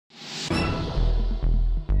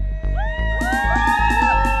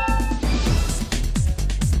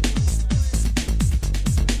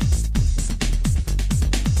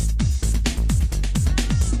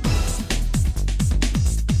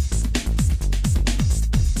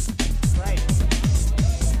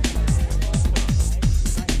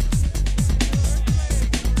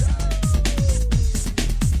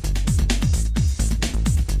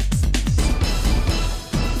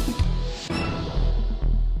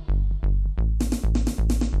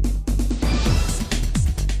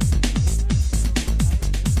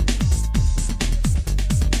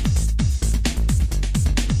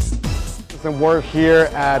and we're here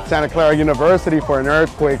at Santa Clara University for an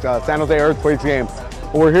earthquake, San Jose Earthquakes game.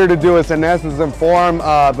 What we're here to do is, in essence, inform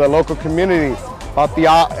the local community about the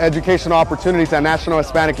educational opportunities at National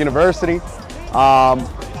Hispanic University.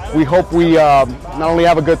 We hope we not only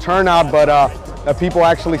have a good turnout, but that people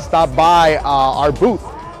actually stop by our booth.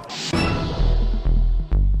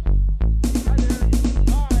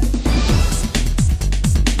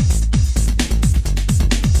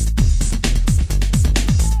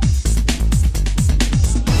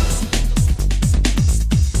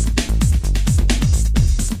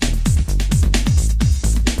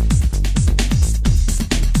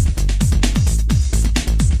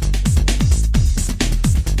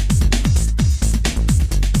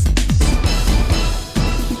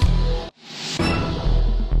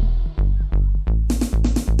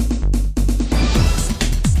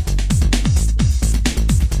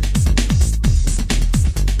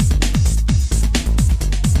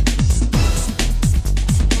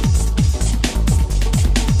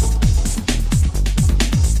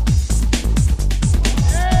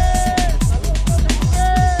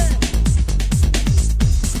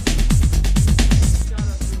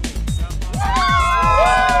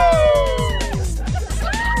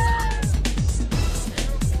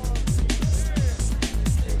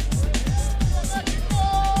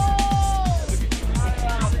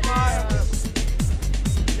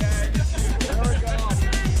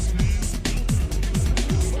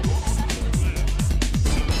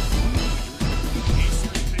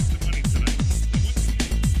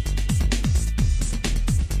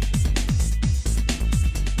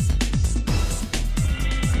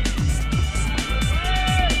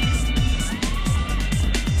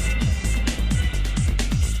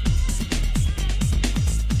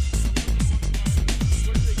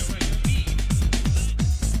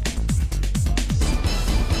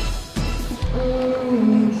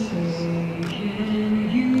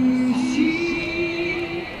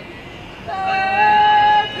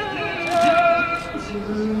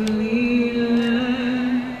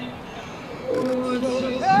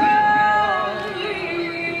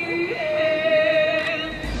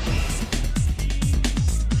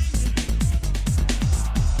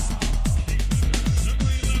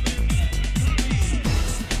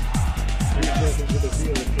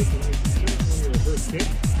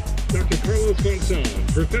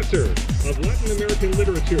 Professor of Latin American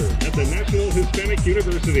Literature at the National Hispanic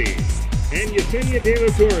University, and Yesenia de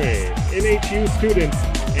la Torre, NHU student,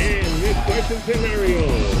 and Miss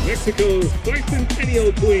Bicentenario, Mexico's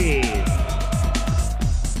Bicentennial Queen.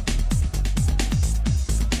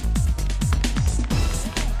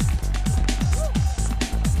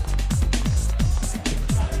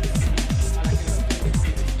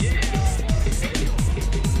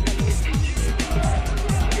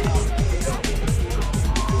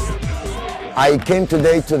 I came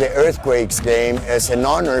today to the Earthquakes game as an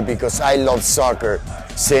honor because I love soccer.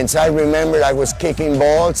 Since I remember I was kicking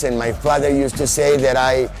balls, and my father used to say that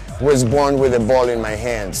I was born with a ball in my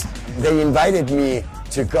hands. They invited me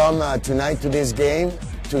to come tonight to this game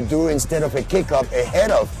to do, instead of a kick-up, a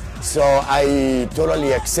head-up. So I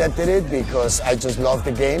totally accepted it because I just love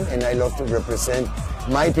the game and I love to represent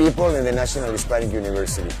my people in the National Hispanic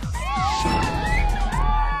University.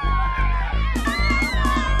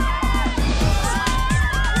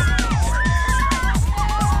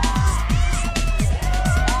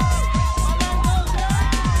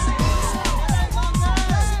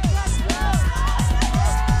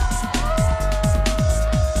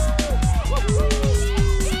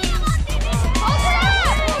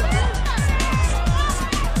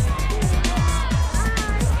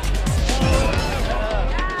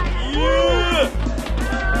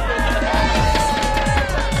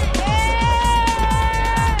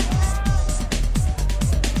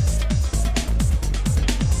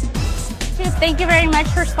 Thank you very much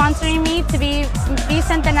for sponsoring me to be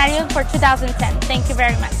Bicentenario for 2010. Thank you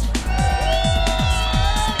very much.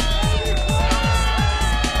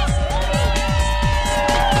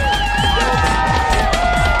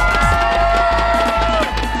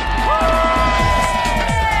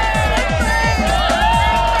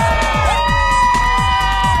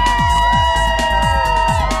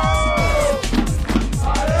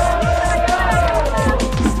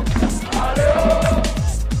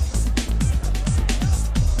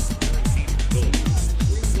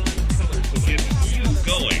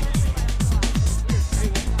 Going.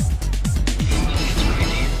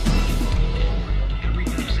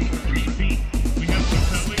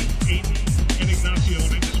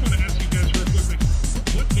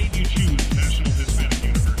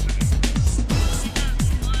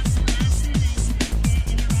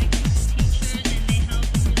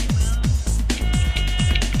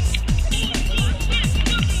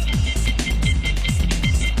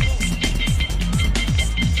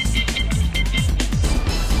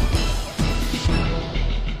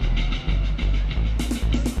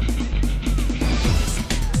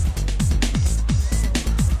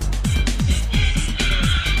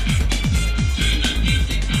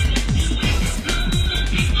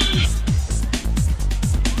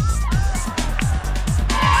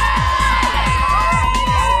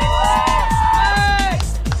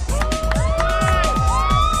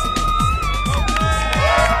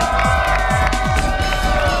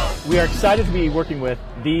 excited to be working with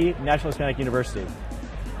the National Hispanic University.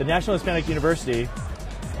 The National Hispanic University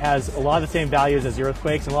has a lot of the same values as the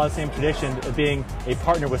Earthquakes and a lot of the same tradition of being a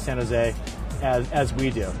partner with San Jose as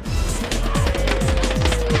we do.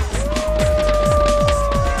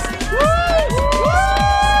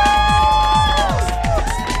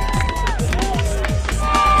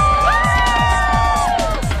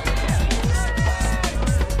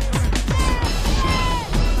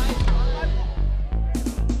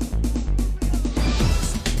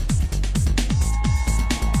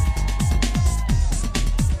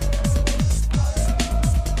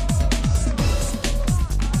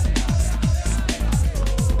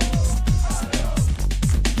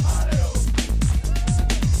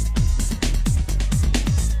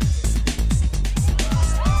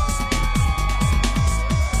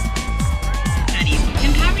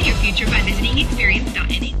 By visiting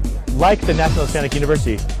experience.NA. Like the National Hispanic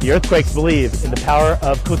University, the Earthquakes believe in the power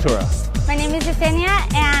of cultura. My name is Yesenia,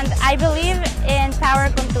 and I believe in power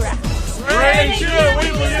cultura.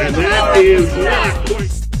 And that is not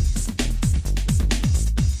quite